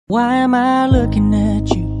Why am I looking at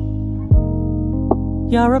you?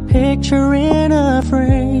 You're a picture in a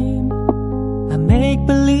frame. I make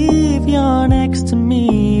believe you're next to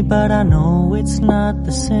me, but I know it's not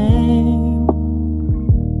the same.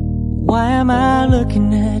 Why am I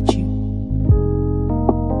looking at you?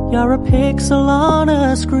 You're a pixel on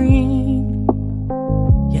a screen.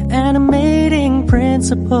 Your animating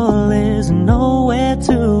principle is nowhere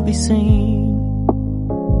to be seen.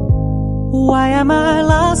 Why am I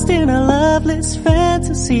lost in a loveless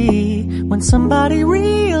fantasy when somebody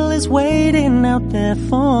real is waiting out there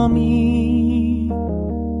for me?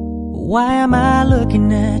 Why am I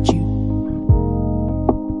looking at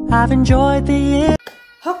you? I've enjoyed the...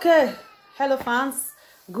 Okay, hello fans.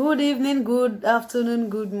 Good evening, good afternoon,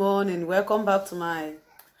 good morning. Welcome back to my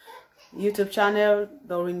YouTube channel,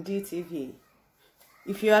 DORIN TV.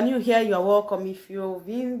 If you are new here, you are welcome. If you've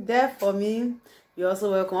been there for me, you're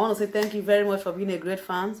also welcome. I want to say thank you very much for being a great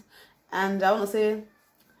fan. And I want to say,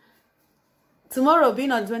 tomorrow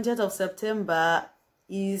being on the 20th of September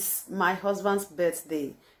is my husband's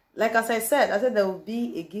birthday. Like as I said there will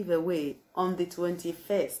be a giveaway on the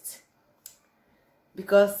 21st.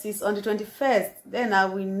 Because it's on the 21st, then I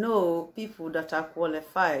will know people that are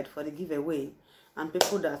qualified for the giveaway and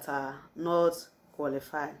people that are not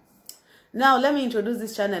qualified. Now, let me introduce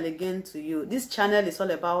this channel again to you. This channel is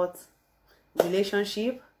all about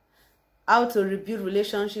relationship, how to rebuild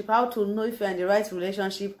relationship, how to know if you're in the right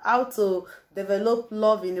relationship, how to develop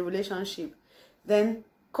love in the relationship, then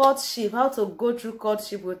courtship, how to go through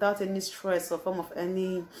courtship without any stress or form of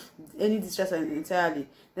any distress entirely,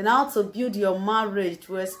 then how to build your marriage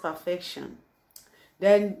towards perfection.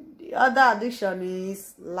 Then the other addiction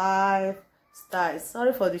is lifestyle.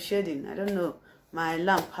 Sorry for the shading, I don't know, my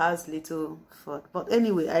lamp has little fault, but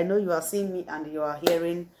anyway, I know you are seeing me and you are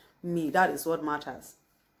hearing me. That is what matters.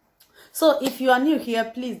 So if you are new here,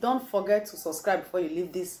 please don't forget to subscribe before you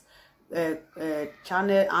leave this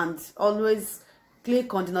channel, and always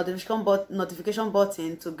click on the notification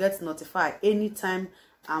button to get notified anytime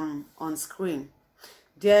I'm on screen.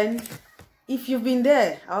 Then if you've been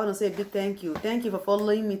there, I want to say a big thank you. Thank you for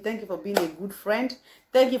following me. Thank you for being a good friend.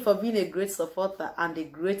 Thank you for being a great supporter and a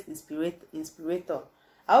great inspirator.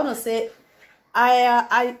 I want to say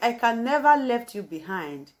I can never left you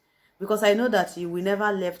behind, because I know that you will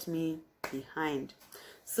never left me behind.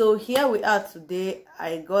 So here we are today.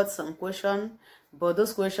 I got some questions, but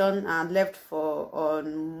those questions are left for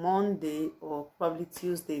on Monday or probably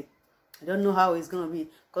Tuesday. I don't know how it's going to be,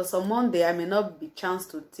 because on Monday I may not be chance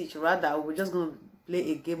to teach. Rather, we're just going to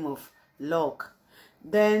play a game of luck.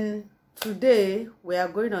 Then today we are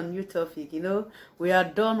going on new topic. You know, we are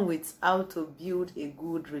done with how to build a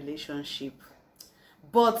good relationship,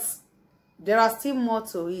 but there are still more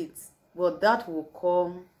to it, but that will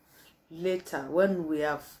come later when we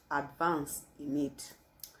have advanced in it.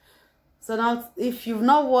 So now, if you've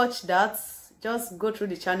not watched that, just go through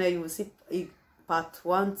the channel. You will see part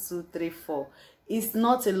 1, 2, 3, 4. It's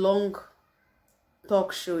not a long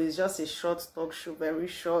talk show. It's just a short talk show, very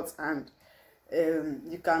short, and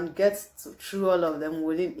you can get through all of them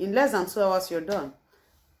in less than 2 hours. You're done.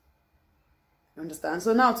 You understand?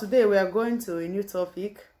 So now today we are going to a new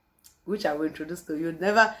topic, which I will introduce to you.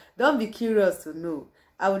 Don't be curious to know.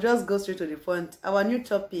 I will just go straight to the point. Our new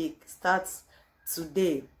topic starts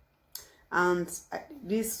today, and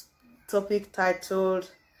this topic titled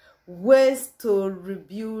Ways to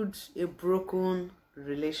Rebuild a Broken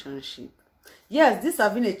Relationship. Yes, this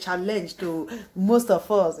has been a challenge to most of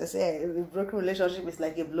us. They say a broken relationship is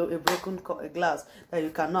like a broken glass that you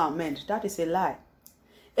cannot amend. That is a lie.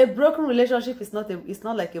 A broken relationship is not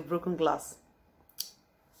like a broken glass.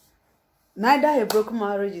 Neither a broken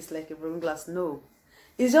marriage is like a broken glass. No,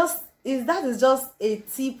 that is just a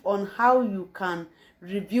tip on how you can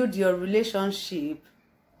rebuild your relationship,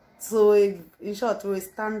 so in short, to a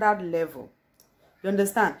standard level. You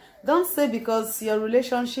understand? Don't say because your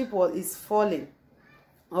relationship is falling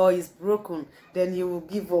or is broken, then you will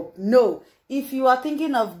give up. No, if you are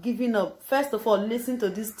thinking of giving up, first of all, listen to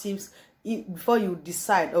these tips before you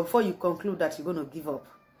decide or before you conclude that you're going to give up.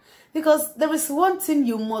 Because there is one thing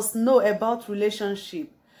you must know about relationship.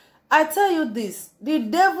 I tell you this, the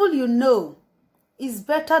devil you know is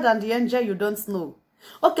better than the angel you don't know.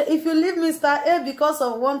 Okay, if you leave Mr. A because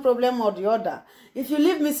of one problem or the other, if you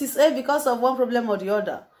leave Mrs. A because of one problem or the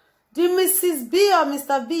other, the Mrs. B or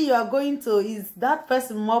Mr. B you are going to, is that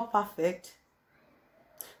person more perfect?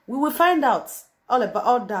 We will find out all about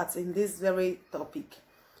all that in this very topic.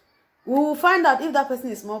 We will find out if that person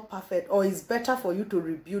is more perfect or is better for you to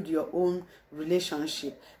rebuild your own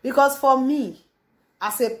relationship. Because for me,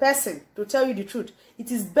 as a person, to tell you the truth, it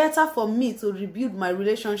is better for me to rebuild my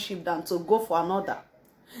relationship than to go for another.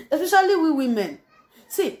 Especially we women.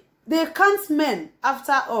 See, they count men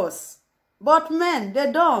after us. But men,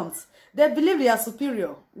 they don't. They believe they are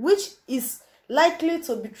superior, which is likely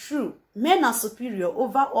to be true. Men are superior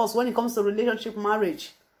over us when it comes to relationship,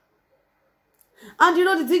 marriage. And you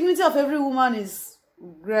know, the dignity of every woman is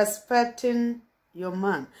respecting your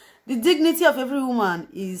man. The dignity of every woman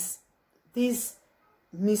is this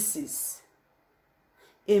Mrs.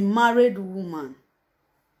 A married woman.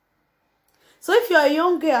 So if you are a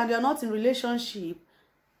young girl and you are not in relationship,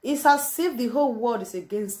 it's as if the whole world is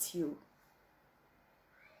against you.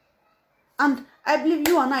 And I believe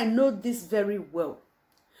you and I know this very well.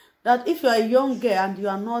 That if you are a young girl and you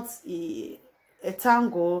are not a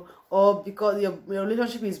tango, or because your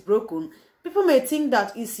relationship is broken, people may think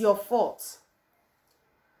that it's your fault.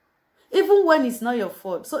 Even when it's not your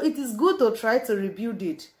fault. So it is good to try to rebuild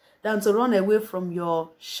it than to run away from your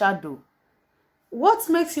shadow. What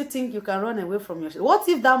makes you think you can run away from your shadow? What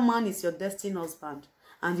if that man is your destined husband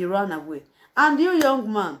and you run away? And you,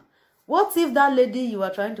 young man, what if that lady you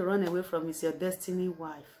are trying to run away from is your destiny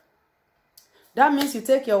wife? That means you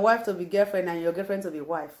take your wife to be girlfriend and your girlfriend to be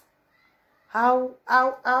wife. How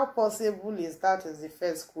possible is that, is the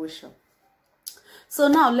first question. So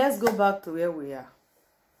now let's go back to where we are.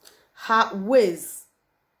 Ways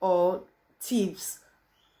or tips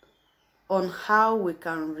on how we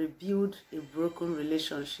can rebuild a broken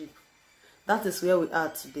relationship. That is where we are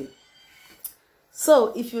today.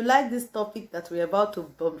 So if you like this topic that we're about to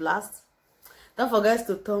blast, don't forget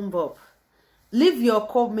to thumb up. Leave your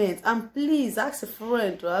comment and please ask a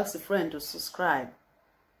friend to subscribe.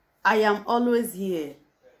 I am always here.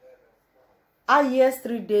 Yes,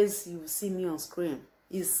 3 days you see me on screen.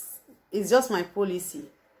 It's just my policy.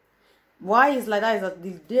 Why it's like that is that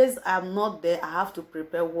the days I'm not there, I have to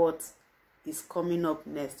prepare what is coming up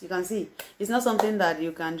next. You can see, it's not something that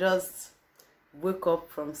you can just wake up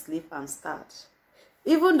from sleep and start.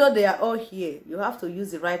 Even though they are all here, you have to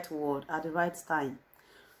use the right word at the right time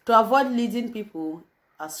to avoid leading people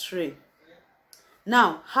astray.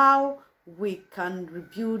 Now, how we can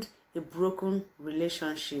rebuild a broken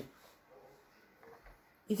relationship.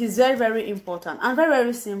 It is very, very important and very,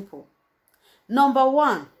 very simple. Number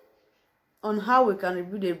one, on how we can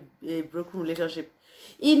rebuild a broken relationship.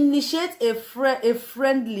 Initiate a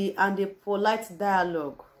friendly and a polite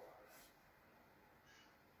dialogue.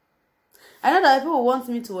 I know that people want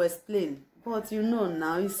me to explain, but you know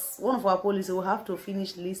now, it's one of our policies. We'll have to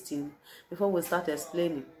finish listing before we start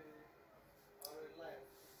explaining.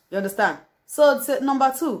 You understand? So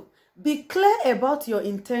number two, be clear about your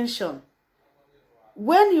intention.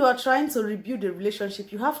 When you are trying to rebuild a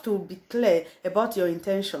relationship, you have to be clear about your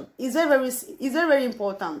intention. It's very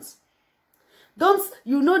important.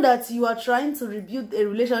 You know that you are trying to rebuild a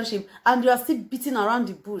relationship and you are still beating around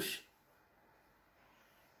the bush.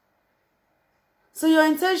 So your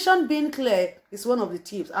intention being clear is one of the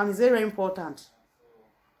tips, and it's very, very important.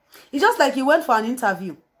 It's just like you went for an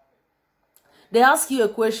interview. They ask you a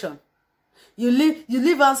question. You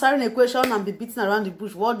leave answering a question and be beating around the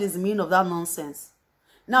bush. What is the meaning of that nonsense?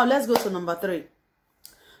 Now let's go to number 3.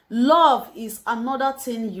 Love is another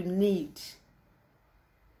thing you need.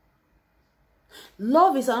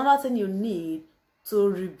 Love is another thing you need to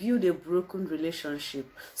rebuild a broken relationship.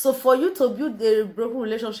 So for you to build a broken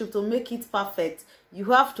relationship, to make it perfect, you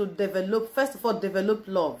have to first of all, develop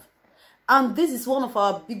love. And this is one of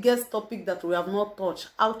our biggest topics that we have not touched: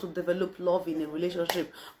 how to develop love in a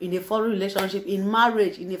relationship, in a foreign relationship, in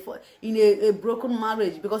marriage, in a broken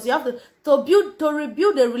marriage. Because you have to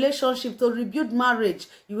rebuild a relationship, to rebuild marriage,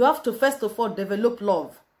 you have to first of all develop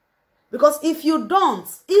love. Because if you don't,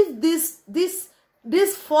 if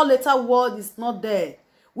this 4-letter word is not there,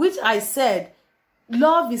 which I said,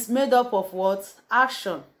 love is made up of what?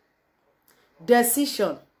 Action,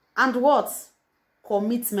 decision, and what?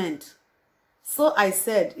 Commitment. So I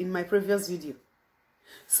said in my previous video.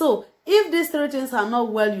 So if these 3 things are not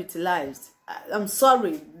well utilized, I'm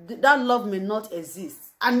sorry, that love may not exist.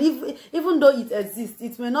 And even though it exists,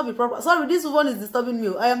 it may not be proper. Sorry, this one is disturbing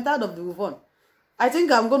me. I am tired of the one. I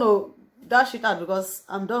think I'm going to dash it out because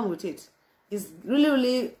I'm done with it. It's really,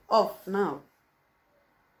 really off now.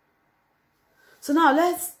 So now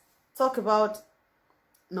let's talk about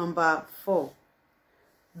number 4.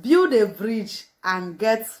 Build a bridge and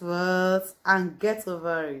get what? And get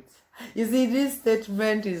over it. You see, this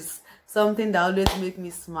statement is something that always makes me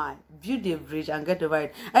smile. Build a bridge and get over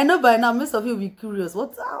it. I know by now most of you will be curious.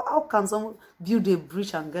 How can someone build a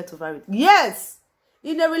bridge and get over it? Yes!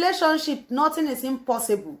 In a relationship, nothing is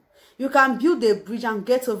impossible. You can build a bridge and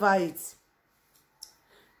get over it.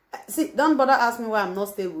 See, don't bother ask me why I'm not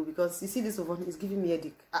stable, because you see this one is giving me a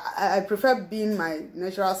headache. I prefer being my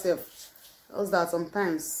natural self. Just that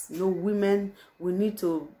sometimes, you know, women, we need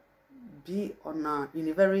to be in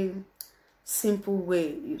a very simple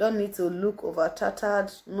way. You don't need to look over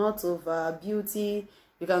tattered, not over beauty.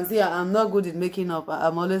 You can see I'm not good at making up.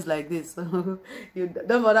 I'm always like this. So you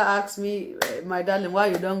don't bother ask me, my darling, why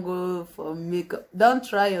you don't go for makeup. Don't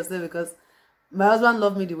try yourself, because my husband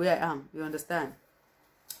loves me the way I am. You understand?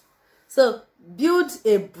 So build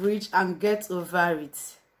a bridge and get over it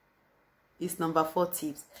is number 4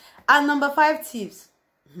 tips. And number 5 tips.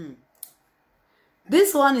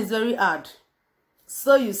 This one is very hard.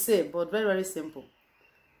 So you say, but very, very simple.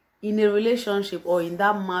 In a relationship or in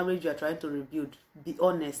that marriage you are trying to rebuild, be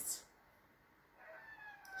honest.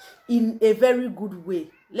 In a very good way.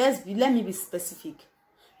 Let me be specific.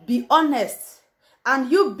 Be honest.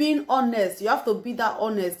 And you being honest, you have to be that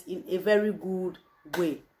honest in a very good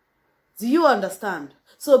way. Do you understand?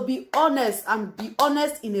 So be honest, and be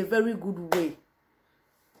honest in a very good way.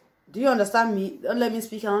 Do you understand me? Don't let me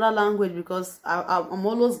speak another language, because I'm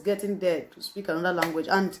always getting there to speak another language.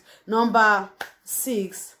 And number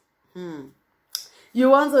 6, you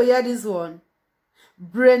want to hear this one?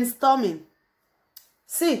 Brainstorming.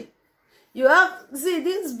 See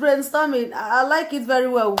this brainstorming. I like it very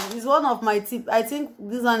well. It's one of my tips. I think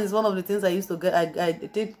this one is one of the things I used to get. I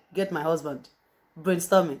did get my husband.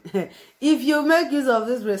 Brainstorming. If you make use of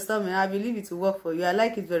this brainstorming, I believe it will work for you. I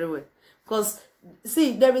like it very well, because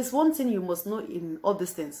see, there is one thing you must know in all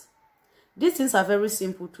these things. These things are very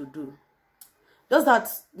simple to do. Just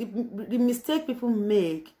that the mistake people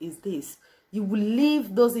make is this: you will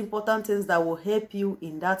leave those important things that will help you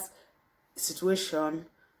in that situation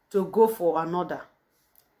to go for another.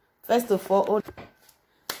 First of all,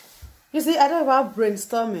 you see, I talk about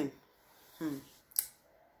brainstorming.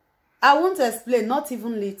 I won't explain, not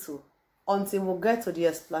even little, until we get to the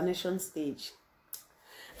explanation stage.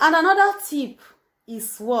 And another tip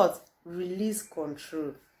is what? Release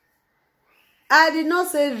control. I did not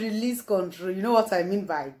say release control. You know what I mean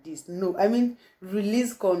by this? No, I mean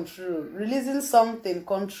release control. Releasing something,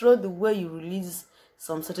 control the way you release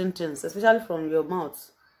some certain things, especially from your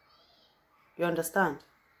mouth. You understand?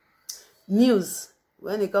 News.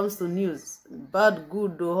 When it comes to news, bad,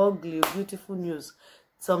 good, or ugly, beautiful news,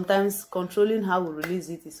 sometimes controlling how we release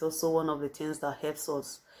it is also one of the things that helps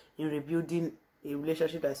us in rebuilding a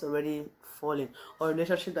relationship that is already falling, or a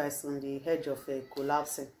relationship that is on the edge of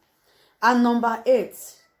collapsing. And number 8,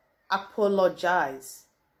 apologize.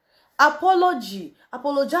 Apologizing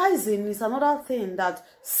is another thing that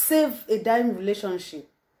saves a dying relationship.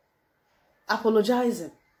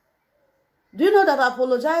 Apologizing. Do you know that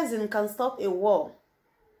apologizing can stop a war?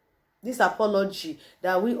 This apology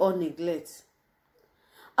that we all neglect.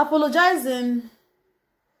 Apologizing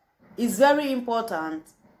is very important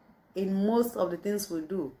in most of the things we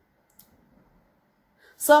do.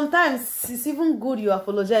 Sometimes it's even good you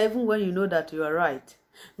apologize even when you know that you are right.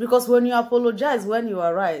 Because when you apologize when you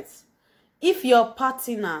are right, if your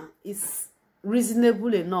partner is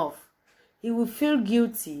reasonable enough, he will feel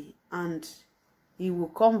guilty and he will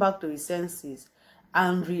come back to his senses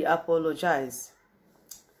and re-apologize.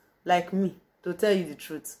 Like me, to tell you the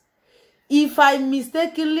truth. If I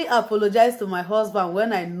mistakenly apologize to my husband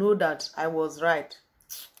when I know that I was right,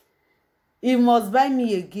 he must buy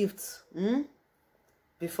me a gift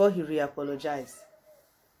before he re-apologizes.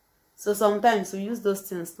 So sometimes we use those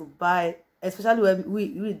things to buy, especially when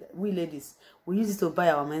we ladies, we use it to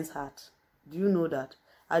buy our men's heart. Do you know that?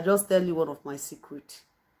 I just tell you one of my secrets.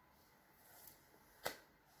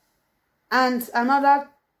 And another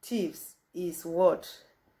tips is what?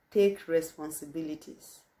 Take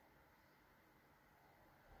responsibilities.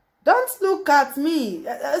 Don't look at me.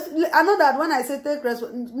 I know that when I say take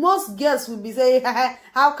responsibility, most girls will be saying,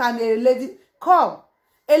 how can a lady come?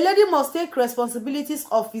 A lady must take responsibilities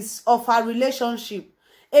of her relationship.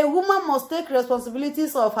 A woman must take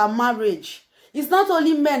responsibilities of her marriage. It's not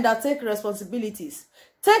only men that take responsibilities.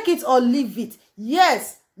 Take it or leave it.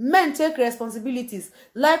 Yes, men take responsibilities.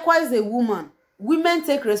 Likewise, a woman. Women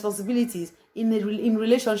take responsibilities in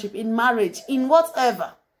relationship, in marriage, in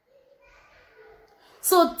whatever.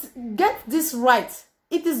 So get this right.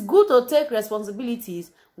 It is good to take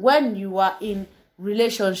responsibilities when you are in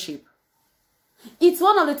relationship. It's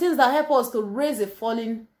one of the things that help us to raise a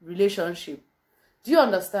falling relationship. Do you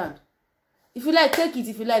understand? If you like, take it.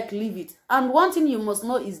 If you like, leave it. And one thing you must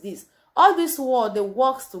know is this. All this world, they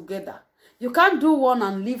works together. You can't do one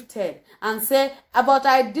and leave 10 and say, but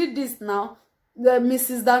I did this now.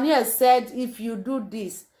 Mrs. Daniel said, if you do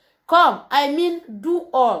this. Come, I mean, do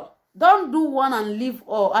all. Don't do one and leave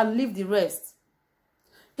all and leave the rest.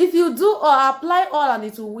 If you do or apply all and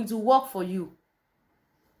it will work for you.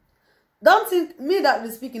 Don't think me that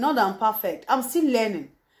is speaking, not that I'm perfect. I'm still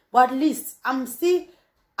learning. But at least I'm still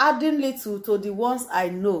adding little to the ones I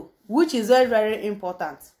know, which is very, very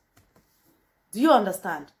important. Do you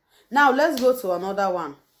understand? Now let's go to another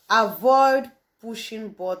one. Avoid pushing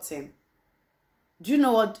button. Do you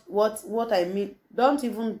know what I mean? Don't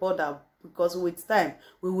even bother, because with time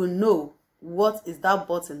we will know what is that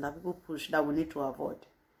button that people push that we need to avoid.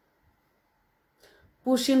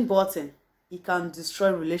 Pushing button, it can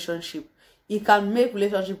destroy relationship. It can make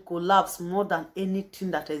relationship collapse more than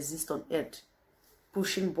anything that exists on earth.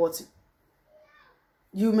 Pushing button.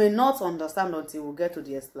 You may not understand until we get to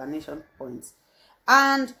the explanation points.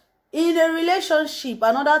 And in a relationship,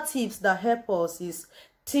 another tips that help us is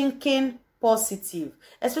thinking positive,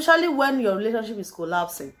 especially when your relationship is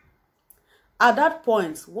collapsing. At that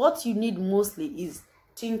point, what you need mostly is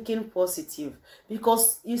thinking positive,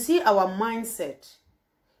 because you see, our mindset,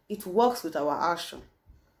 it works with our action.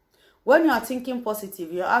 When you are thinking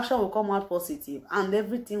positive, your action will come out positive and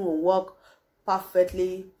everything will work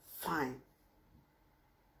perfectly fine.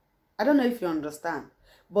 I don't know if you understand,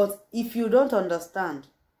 but if you don't understand,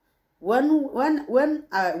 when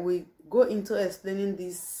we go into explaining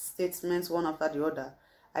these statements one after the other,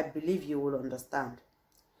 I believe you will understand.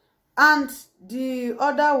 And the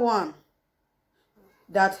other one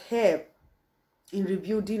that help in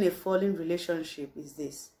rebuilding a falling relationship is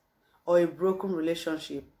this, or a broken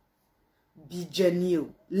relationship. Be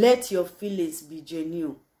genuine. Let your feelings be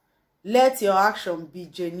genuine. Let your action be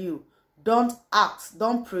genuine. Don't act.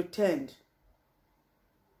 Don't pretend.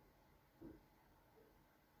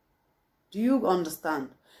 Do you understand?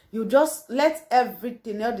 You just let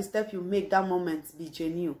everything, all the step you make that moment, be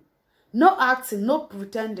genuine. No acting, no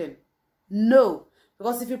pretending. No.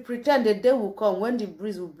 Because if you pretend, the day will come when the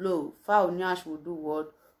breeze will blow, foul nyash will do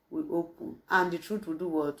what? Will open. And the truth will do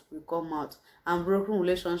what? Will come out. And broken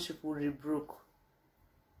relationship will re-broke.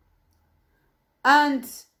 And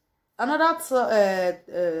another,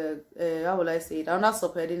 how will I say it? Another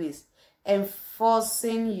subheading is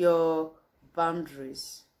enforcing your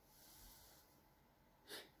boundaries.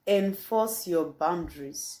 Enforce your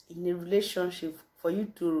boundaries in a relationship for you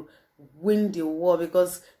to win the war,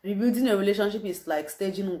 because rebuilding a relationship is like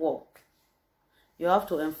staging war. You have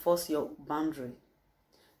to enforce your boundary.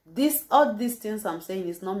 All these things I'm saying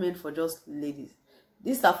is not meant for just ladies.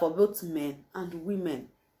 These are for both men and women.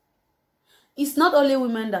 It's not only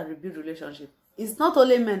women that rebuild relationship. It's not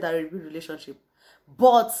only men that rebuild relationship.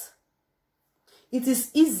 But it is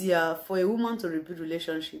easier for a woman to rebuild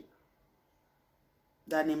relationship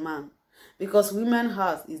than a man, because women's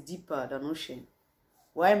heart is deeper than ocean.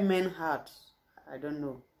 Why men's heart? I don't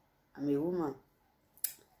know. I'm a woman.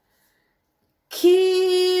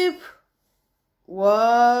 Keep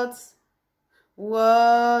what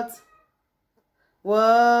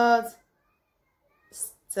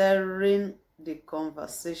stirring the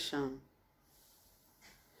conversation.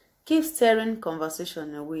 Keep stirring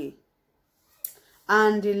conversation away.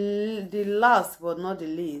 And the last but not the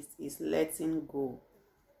least is letting go.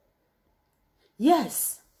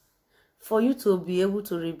 Yes, for you to be able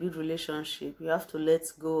to rebuild relationship, you have to let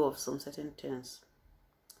go of some certain things.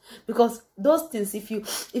 Because those things,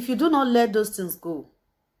 if you do not let those things go,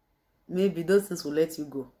 maybe those things will let you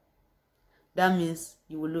go. That means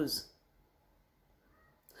you will lose.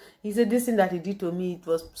 He said, this thing that he did to me, it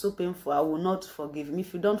was so painful, I will not forgive him.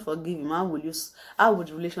 If you don't forgive him, how would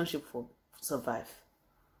the relationship survive?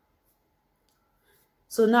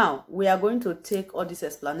 So now, we are going to take all this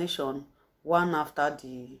explanation one after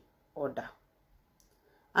the other.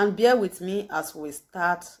 And bear with me as we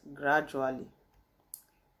start gradually.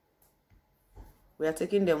 We are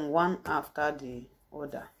taking them one after the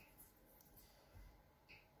other.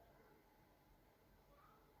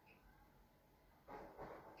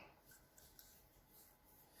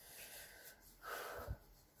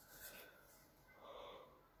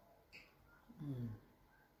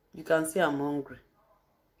 You can see I'm hungry.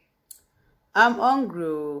 I'm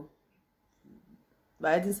hungry.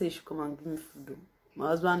 But I didn't say you should come and give me food. My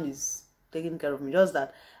husband is taking care of me. Just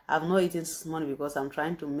that I've not eaten this morning because I'm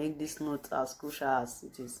trying to make this note as crucial as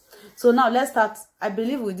it is. So now let's start. I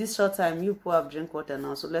believe with this short time, you people have drink water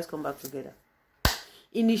now. So let's come back together.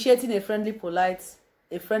 Initiating a friendly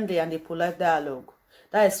and a polite dialogue.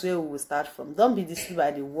 That is where we will start from. Don't be deceived by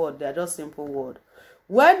the word. They are just simple words.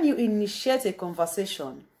 When you initiate a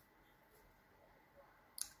conversation,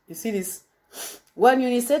 you see this? When you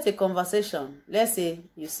initiate a conversation, let's say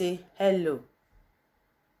you say hello.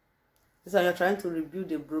 This is how you're trying to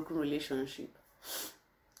rebuild a broken relationship.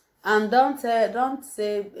 And don't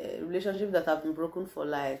say relationships that have been broken for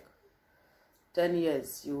like 10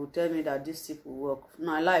 years. You will tell me that this tip will work.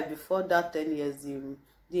 No, I lie. Before that 10 years,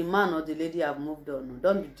 the man or the lady have moved on.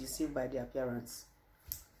 Don't be deceived by the appearance.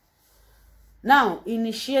 Now,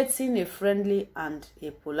 initiating a friendly and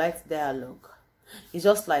a polite dialogue. It's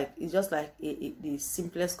just like the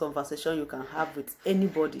simplest conversation you can have with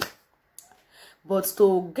anybody. But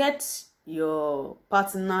to get your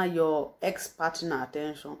partner, your ex-partner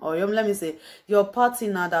attention, or let me say your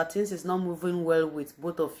partner that things is not moving well with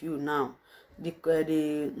both of you now, the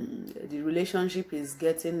relationship is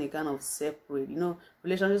getting a kind of separate. You know,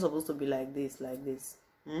 relationship is supposed to be like this.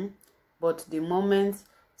 But the moment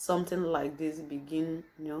something like this begin,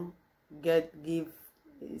 give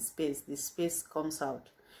space, the space comes out,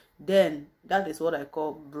 then that is what I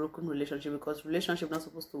call broken relationship, because relationship not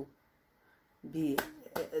supposed to be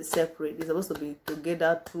separate. It's supposed to be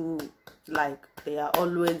together too, like they are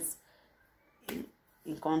always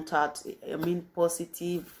in contact. I mean,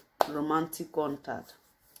 positive romantic contact.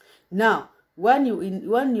 Now, when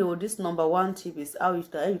you this number one tip is how you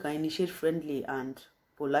can initiate friendly and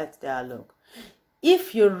polite dialogue.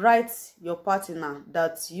 If you write your partner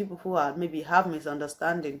that you people are maybe have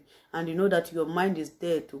misunderstanding, and you know that your mind is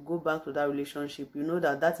there to go back to that relationship, you know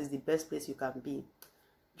that that is the best place you can be,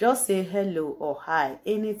 just say hello or hi,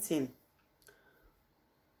 anything,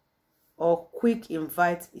 or quick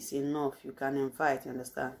invite is enough. You can invite, you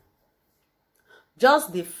understand?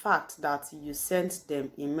 Just the fact that you sent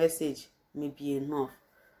them a message may be enough,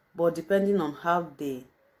 but depending on how they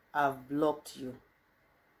have blocked you.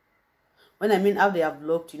 When I mean how they have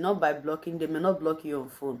blocked you, not by blocking, they may not block you on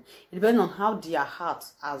phone. It depends on how their heart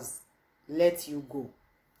has let you go.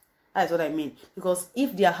 That's what I mean. Because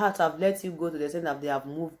if their heart have let you go to the extent that they have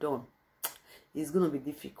moved on, it's going to be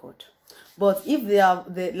difficult. But if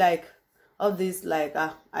they like all this, like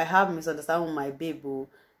I have misunderstanding with my baby,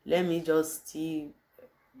 let me just see,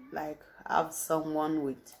 like have someone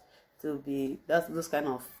with to be those kind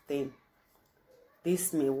of thing.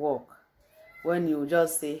 This may work. When you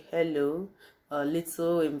just say hello, a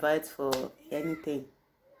little invite for anything.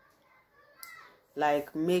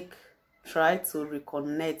 Like try to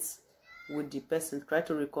reconnect with the person. Try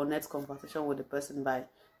to reconnect conversation with the person by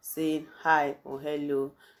saying hi or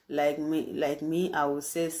hello. Like me, I will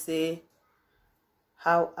say,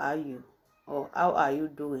 how are you? Or how are you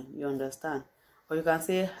doing? You understand? Or you can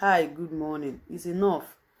say hi, good morning. It's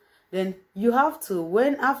enough. Then you have to,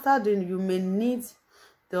 when after then you may need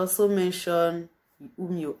to also mention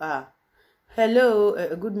whom you are.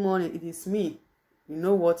 Hello, good morning, it is me. You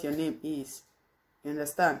know what your name is. You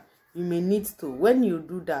understand? You may need to. When you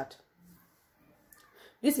do that,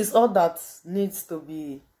 this is all that needs to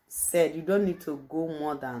be said. You don't need to go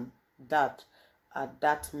more than that at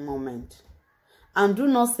that moment. And do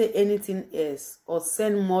not say anything else or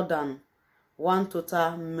send more than one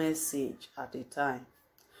total message at a time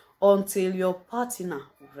until your partner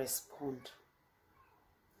responds.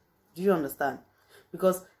 Do you understand?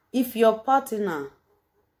 Because if your partner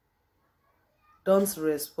don't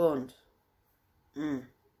respond,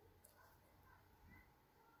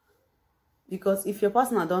 because if your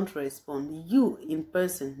partner don't respond, you in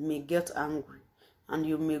person may get angry and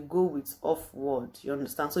you may go with off word. You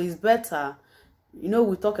understand? So it's better,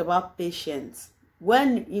 we talk about patience.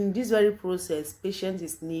 When in this very process, patience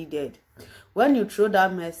is needed. When you throw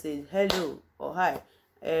that message, hello or hi,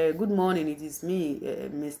 good morning, it is me,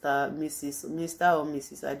 Mr. or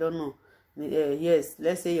Mrs. I don't know. Yes,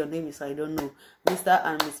 let's say your name is I don't know. Mr.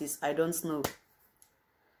 and Mrs. I don't know.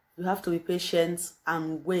 You have to be patient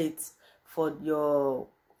and wait for your,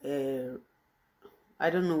 your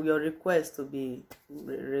request to be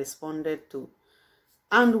responded to.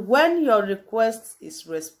 And when your request is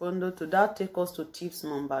responded to, that takes us to tips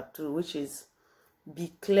number 2, which is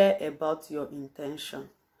be clear about your intention.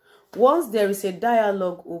 Once there is a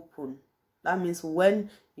dialogue open, that means when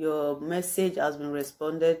your message has been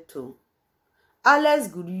responded to, Alex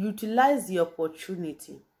could utilize the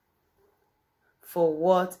opportunity for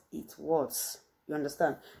what it was. You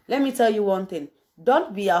understand? Let me tell you one thing.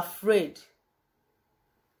 Don't be afraid.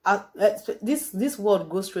 This word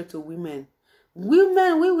goes straight to women. We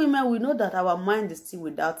women, we know that our mind is still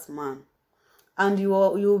with that man. And you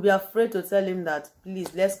will be afraid to tell him that, please,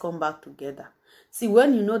 let's come back together. See,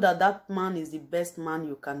 when you know that that man is the best man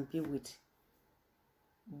you can be with,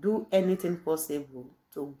 do anything possible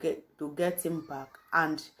to get him back.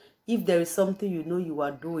 And if there is something you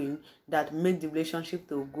are doing that make the relationship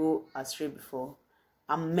to go astray before,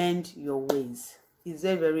 amend your ways. It's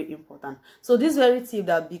very, very important. So this very tip,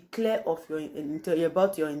 that be clear of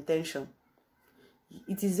about your intention.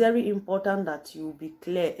 it is very important that you be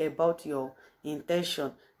clear about your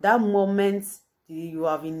intention. That moment you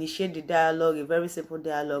have initiated the dialogue, a very simple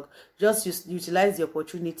dialogue, just utilize the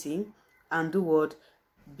opportunity and do what?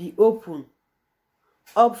 Be open,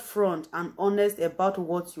 upfront and honest about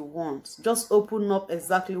what you want. Just open up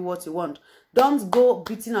exactly what you want. Don't go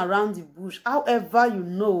beating around the bush. However you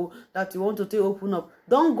know that you want to open up,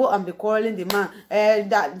 don't go and be quarreling the man.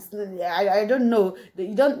 I don't know.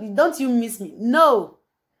 Don't you miss me? No.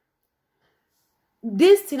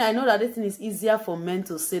 This thing, I know that this thing is easier for men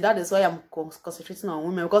to say. That is why I'm concentrating on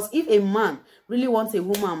women. Because if a man really wants a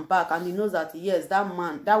woman back and he knows that yes, that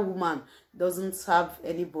woman doesn't have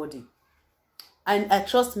anybody, and I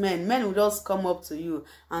trust men will just come up to you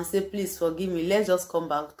and say, please forgive me, let's just come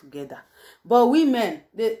back together. But women,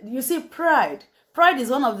 you see, pride is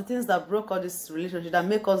one of the things that broke all this relationship, that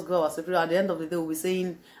make us go our separate. At the end of the day, we'll be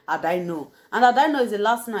saying, had I know. And had I know is the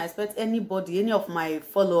last thing I expect anybody, any of my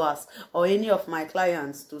followers or any of my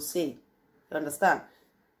clients to say. You understand?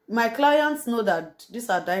 My clients know that this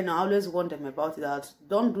had I know. I always warn them about it, that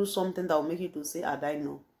don't do something that will make you to say, had I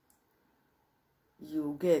know.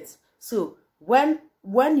 You get. So when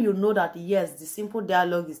you know that yes, the simple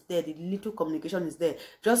dialogue is there, the little communication is there,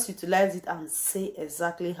 just utilize it and say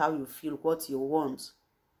exactly how you feel, what you want.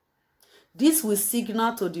 This will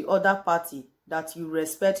signal to the other party that you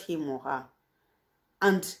respect him or her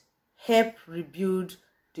and help rebuild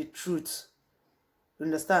the truth. You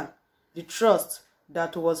understand? The trust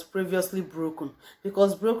that was previously broken.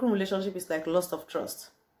 Because broken relationship is like loss of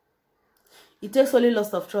trust. It takes only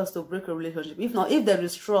loss of trust to break a relationship. If not, if there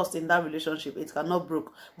is trust in that relationship, it cannot break.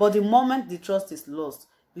 But the moment the trust is lost,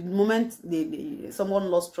 the moment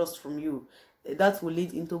someone lost trust from you, that will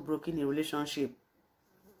lead into breaking a relationship.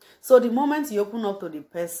 So the moment you open up to the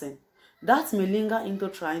person, that may linger into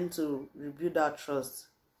trying to rebuild that trust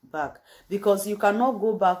back. Because you cannot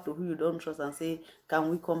go back to who you don't trust and say,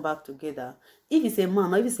 can we come back together? If it's a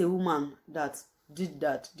man or if it's a woman that did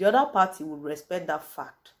that, the other party will respect that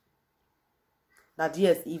fact. That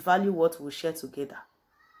yes, he value what we share together.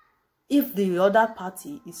 If the other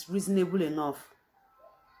party is reasonable enough.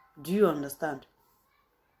 Do you understand?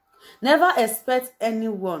 Never expect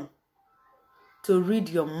anyone to read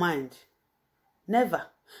your mind. Never.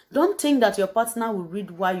 Don't think that your partner will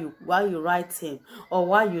read why you write him or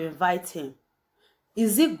why you invite him.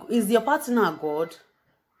 Is your partner God?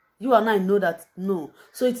 You and I know that no.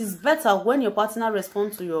 So it is better when your partner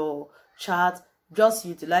responds to your chat, just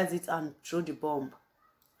utilize it and throw the bomb.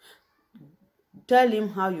 Tell him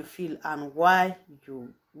how you feel and what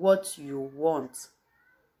you want.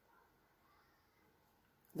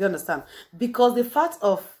 Do you understand? Because the fact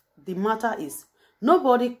of the matter is,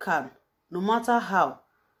 nobody can, no matter how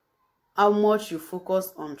much you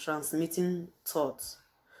focus on transmitting thoughts.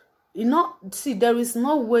 See, there is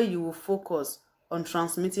no way you will focus on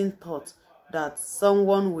transmitting thoughts that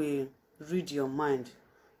someone will read your mind.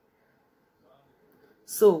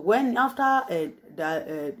 So when after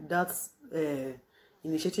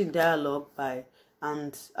initiating dialogue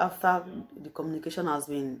and after the communication has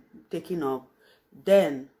been taken up,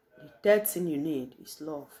 then the third thing you need is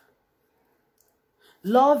love.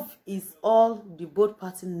 Love is all the both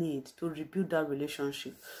parties need to rebuild that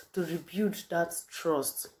relationship, to rebuild that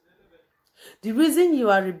trust. The reason you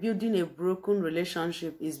are rebuilding a broken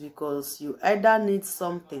relationship is because you either need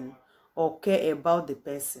something or care about the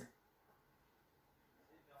person.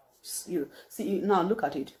 Now look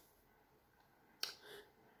at it.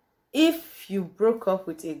 If you broke up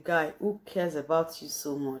with a guy who cares about you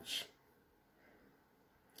so much,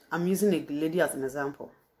 I'm using a lady as an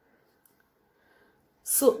example.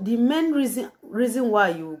 So the main reason why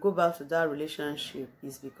you will go back to that relationship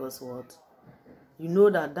is because what? You know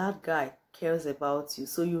that guy cares about you.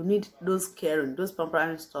 So you need those caring, those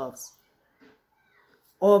pampering stuffs.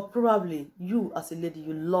 Or probably you as a lady,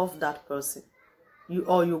 you love that person.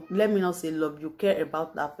 Let me not say love, you care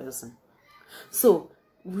about that person. So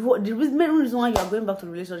the main reason why you are going back to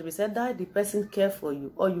the relationship is that the person cares for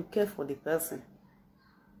you or you care for the person.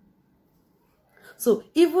 So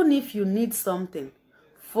even if you need something,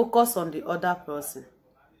 focus on the other person.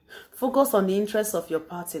 Focus on the interests of your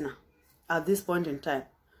partner at this point in time,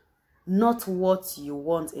 not what you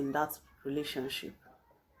want in that relationship.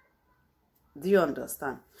 Do you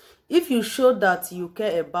understand? If you show that you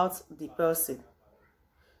care about the person,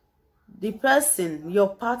 your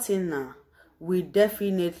partner, will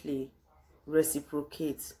definitely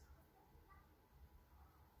reciprocate.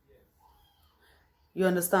 You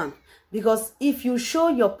understand? Because if you show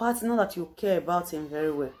your partner that you care about him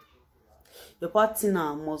very well, Your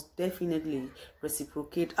partner must definitely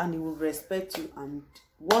reciprocate, and he will respect you, and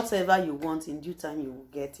whatever you want in due time, you will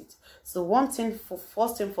get it. So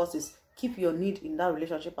first thing first is keep your need in that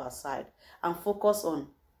relationship aside and focus on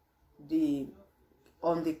the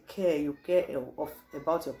care you care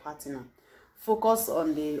about your partner. Focus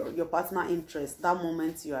on your partner interest that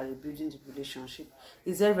moment you are rebuilding the relationship.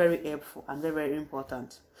 It's very, very helpful and very, very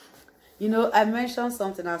important. You know, I mentioned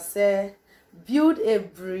something. I said build a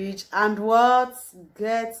bridge and what?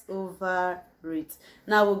 Get over it.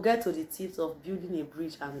 Now we'll get to the tips of building a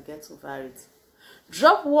bridge and get over it.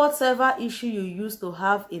 Drop whatever issue you used to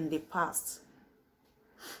have in the past.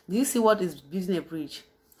 Do you see what is building a bridge?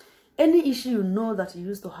 Any issue you know that you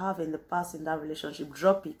used to have in the past in that relationship,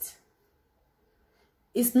 drop it.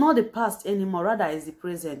 It's not the past anymore, rather it's the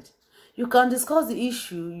present. You can discuss the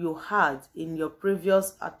issue you had in your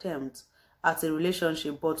previous attempt at a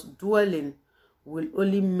relationship, but dwelling will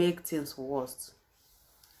only make things worse.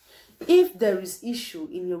 If there is issue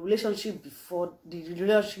in your relationship before, the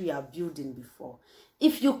relationship you are building before,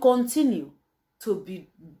 if you continue to be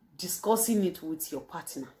discussing it with your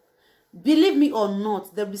partner, believe me or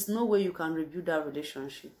not, there is no way you can rebuild that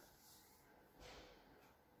relationship.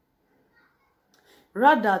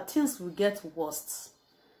 Rather, things will get worse.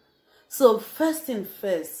 So first thing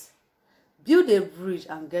first, build a bridge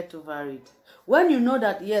and get over it. When you know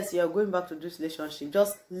that, yes, you are going back to this relationship,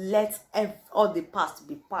 just let all the past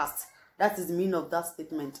be past. That is the meaning of that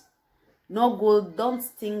statement. Don't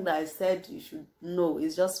think that I said you should know.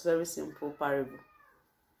 It's just very simple parable.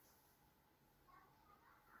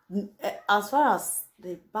 As far as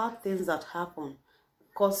the bad things that happen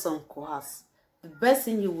cause some coerce, the best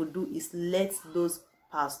thing you would do is let those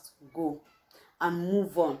past go and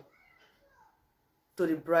move on to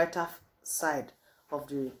the brighter side of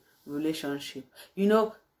the relationship. You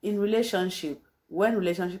know, in relationship, when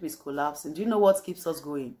relationship is collapsing, do you know what keeps us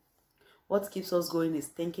going? What keeps us going is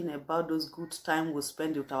thinking about those good time we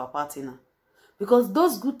spend with our partner. Because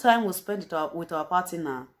those good time we spend with our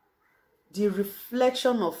partner, the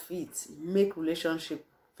reflection of it make relationship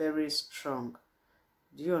very strong.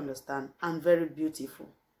 Do you understand? And very beautiful.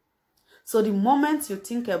 So the moment you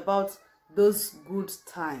think about those good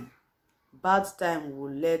time, bad time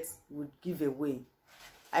will give away.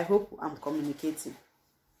 I hope I'm communicating.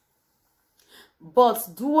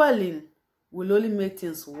 But dwelling will only make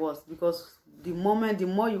things worse, because the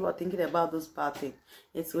more you are thinking about those bad things,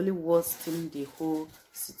 it's only worsening the whole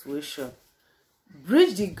situation.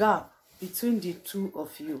 Bridge the gap between the two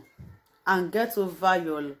of you and get over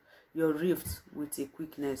your rift with a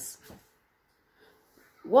quickness.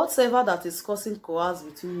 Whatever that is causing coerce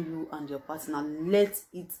between you and your partner,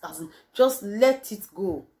 just let it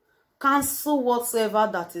go. Cancel whatever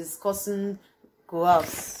that is causing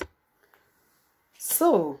coerce.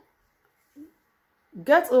 So,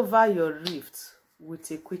 get over your rift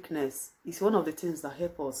with a quickness is one of the things that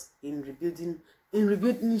help us in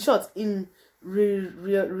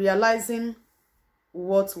realizing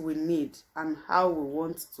what we need and how we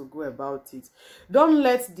want to go about it. Don't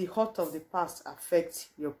let the hurt of the past affect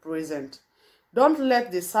your present. Don't let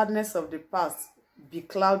the sadness of the past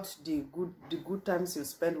becloud the good times you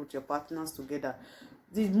spend with your partners together.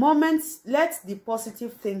 Let the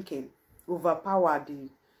positive thinking overpower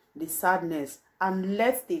the sadness, and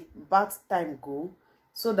let the bad time go,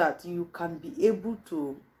 so that you can be able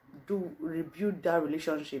to rebuild that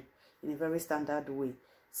relationship in a very standard way.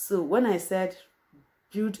 So when I said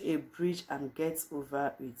build a bridge and get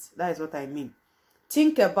over it, that is what I mean.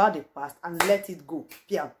 Think about the past and let it go.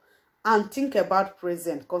 And think about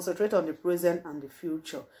present. Concentrate on the present and the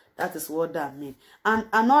future. That is what that means. And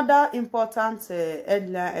another important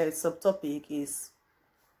subtopic is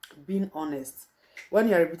being honest. When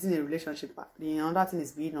you are rebuilding a relationship, the other thing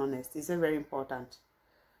is being honest. It's very important.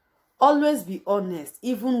 Always be honest,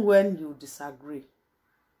 even when you disagree.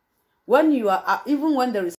 Even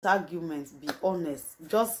when there is argument, be honest.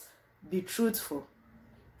 Just be truthful.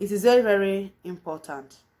 It is very, very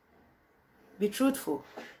important. Be truthful.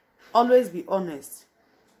 Always be honest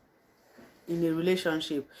in a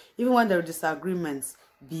relationship. Even when there are disagreements,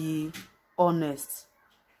 be honest.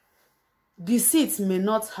 Deceit may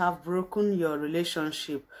not have broken your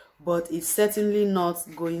relationship, but it's certainly not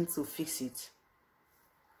going to fix it.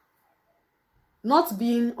 Not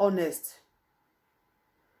being honest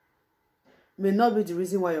may not be the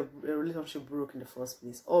reason why your relationship broke in the first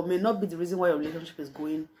place, or may not be the reason why your relationship is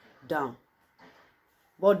going down.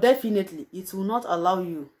 But definitely, it will not allow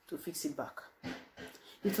you to fix it back.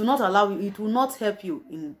 It will not help you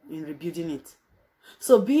in rebuilding it.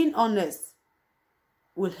 So being honest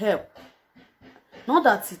will help. Not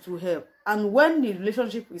that it will help, And when the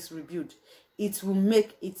relationship is rebuilt, it will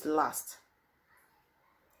make it last.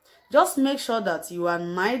 Just make sure that you are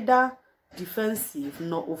neither defensive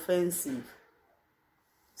nor offensive.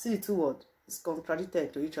 See the two words, it's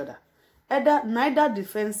contradicted to each other. Neither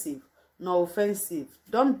defensive nor offensive.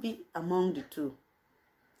 Don't be among the two.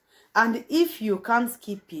 And if you can't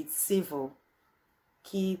keep it civil,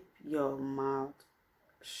 keep your mouth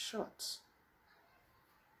shut.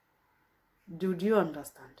 Do you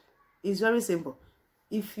understand? It's very simple.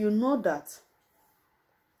 If you know that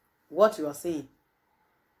what you are saying,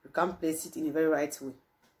 you can't place it in a very right way,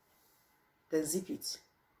 then zip it.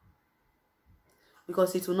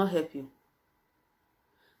 Because it will not help you.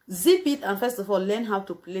 Zip it, and first of all, learn how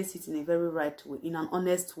to place it in a very right way, in an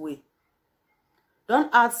honest way.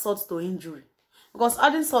 Don't add salt to injury. Because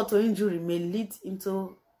adding salt to injury may lead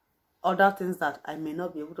into other things that I may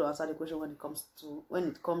not be able to answer the question when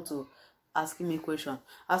it comes to asking me a question.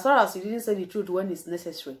 As far as you didn't say the truth when it's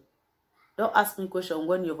necessary, don't ask me a question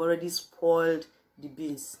when you've already spoiled the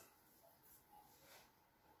beans.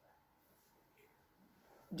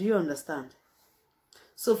 Do you understand?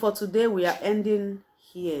 So for today, we are ending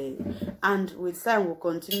here, and with time we'll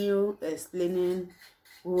continue explaining.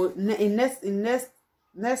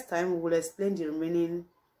 Next time we will explain the remaining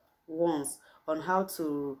ones on how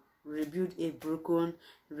to rebuild a broken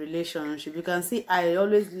relationship. You can see I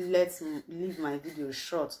always leave my videos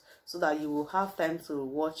short so that you will have time to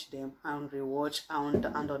watch them and rewatch and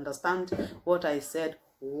understand what I said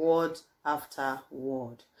word after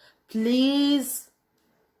word. Please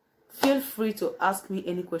feel free to ask me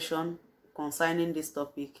any question concerning this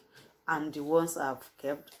topic and the ones I've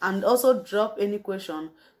kept, and also drop any question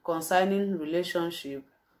concerning relationship,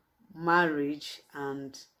 marriage,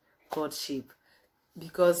 and courtship.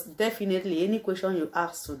 Because definitely any question you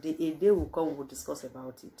ask today, a day will come, we'll discuss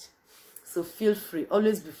about it. So feel free,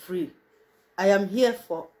 always be free. I am here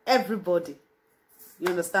for everybody. You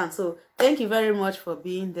understand? So thank you very much for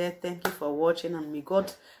being there. Thank you for watching, and may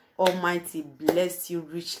God Almighty bless you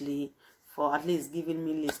richly for at least giving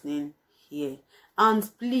me listening here. And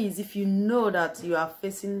please, if you know that you are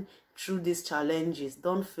facing through these challenges,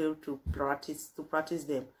 don't fail to practice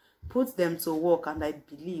them. Put them to work, and I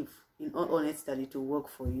believe in all honesty that it will work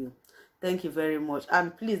for you. Thank you very much.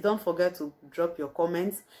 And please don't forget to drop your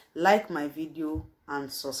comments, like my video,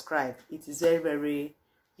 and subscribe. It is very, very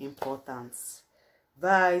important.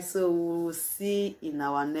 Bye. So we'll see in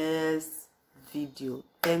our next video.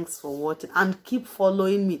 Thanks for watching, and keep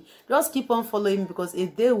following me. Just keep on following me, because a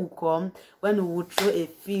day will come when we will throw a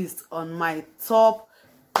feast on my top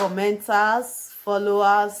commenters,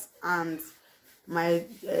 followers, and my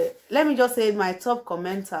let me just say my top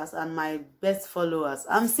commenters and my best followers.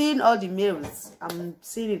 I'm seeing all the mails. I'm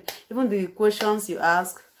seeing it. Even the questions you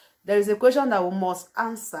ask. There is a question that we must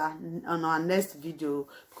answer on our next video,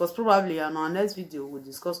 because probably on our next video we'll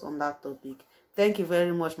discuss on that topic. Thank you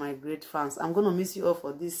very much, my great fans. I'm going to miss you all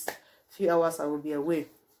for these few hours I will be away.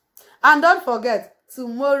 And don't forget,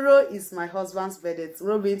 tomorrow is my husband's birthday.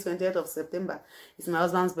 Tomorrow being 20th of September is my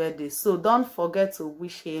husband's birthday. So don't forget to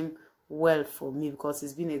wish him well for me, because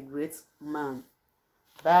he's been a great man.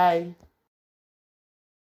 Bye.